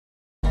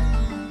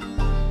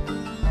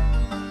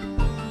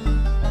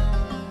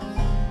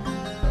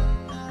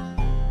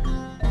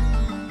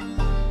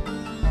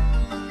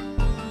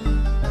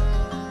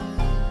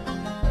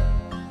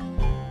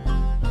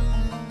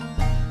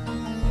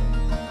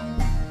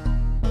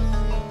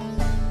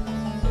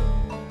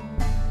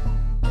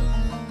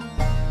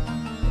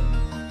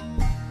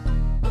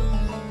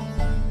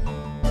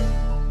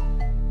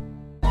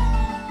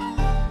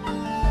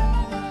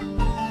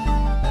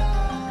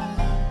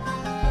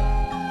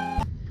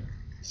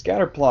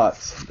Scatter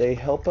plots, they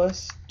help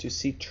us to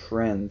see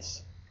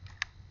trends.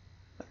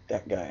 Like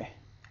that guy.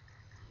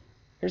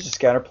 Here's a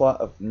scatter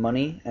plot of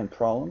money and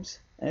problems.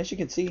 And as you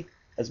can see,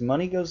 as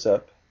money goes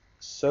up,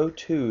 so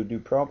too do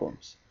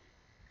problems.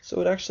 So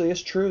it actually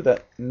is true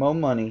that more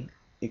money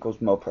equals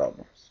more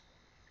problems.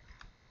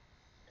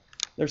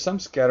 There's some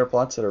scatter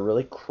plots that are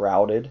really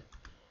crowded.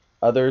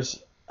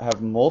 Others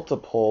have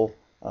multiple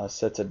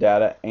sets of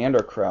data and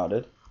are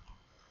crowded.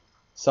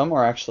 Some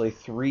are actually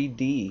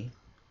 3D.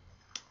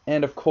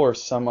 And of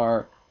course, some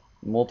are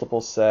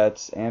multiple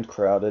sets and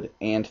crowded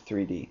and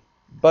 3D.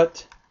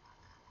 But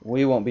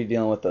we won't be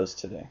dealing with those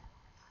today.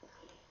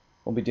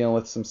 We'll be dealing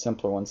with some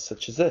simpler ones,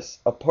 such as this.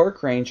 A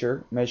park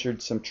ranger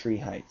measured some tree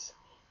heights.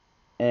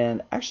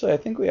 And actually, I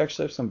think we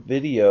actually have some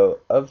video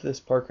of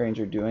this park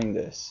ranger doing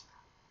this.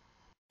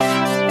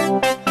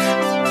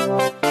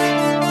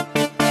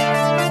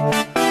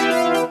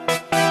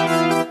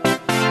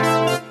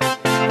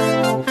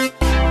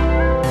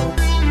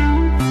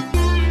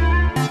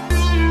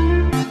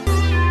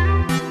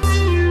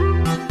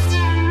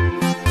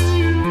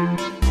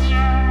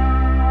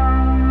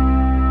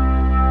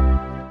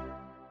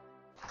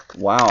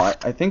 Wow,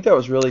 I think that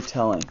was really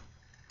telling.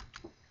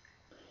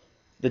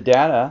 The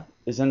data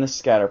is in the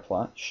scatter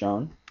plot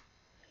shown,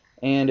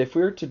 and if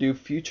we were to do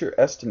future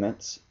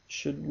estimates,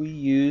 should we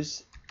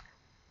use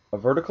a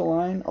vertical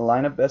line, a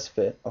line of best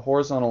fit, a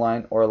horizontal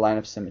line, or a line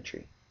of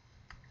symmetry?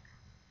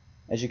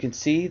 As you can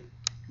see,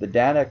 the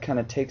data kind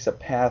of takes a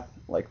path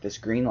like this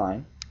green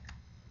line,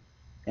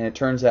 and it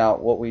turns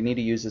out what we need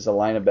to use is a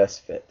line of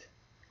best fit.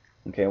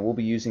 Okay, we'll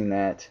be using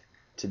that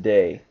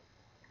today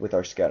with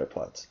our scatter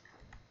plots.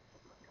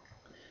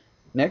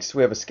 Next,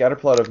 we have a scatter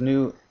plot of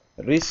new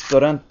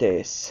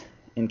ristorantes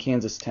in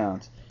Kansas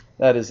towns.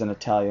 That is an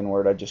Italian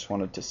word. I just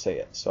wanted to say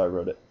it, so I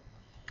wrote it.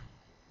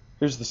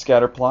 Here's the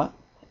scatter plot.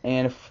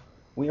 And if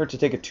we are to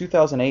take a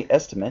 2008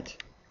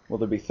 estimate, will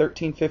there be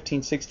 13,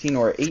 15, 16,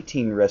 or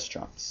 18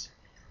 restaurants?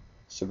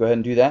 So go ahead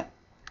and do that.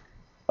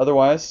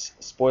 Otherwise,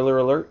 spoiler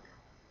alert,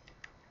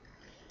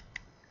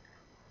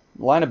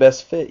 line of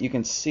best fit, you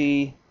can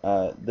see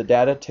the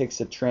data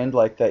takes a trend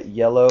like that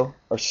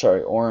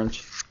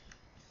orange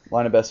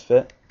line of best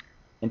fit.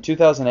 In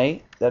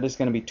 2008, that is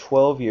going to be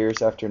 12 years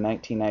after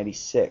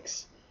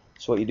 1996.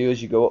 So what you do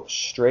is you go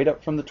straight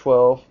up from the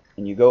 12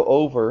 and you go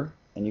over,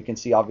 and you can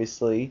see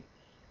obviously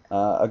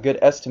a good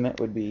estimate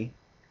would be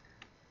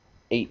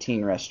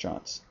 18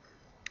 restaurants.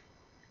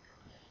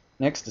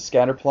 Next, a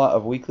scatter plot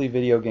of weekly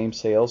video game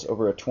sales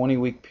over a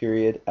 20-week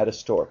period at a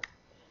store.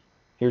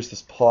 Here's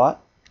this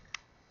plot.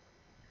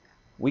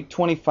 Week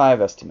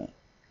 25 estimate.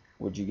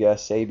 Would you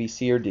guess A, B,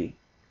 C, or D?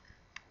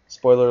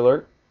 Spoiler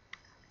alert.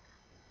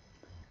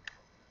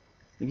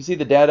 You can see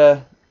the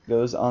data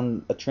goes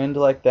on a trend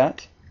like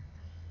that.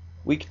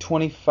 Week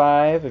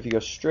 25, if you go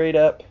straight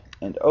up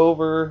and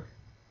over,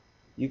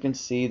 you can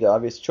see the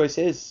obvious choice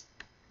is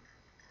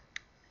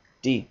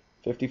D,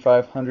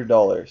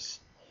 $5,500. It's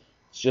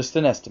just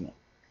an estimate.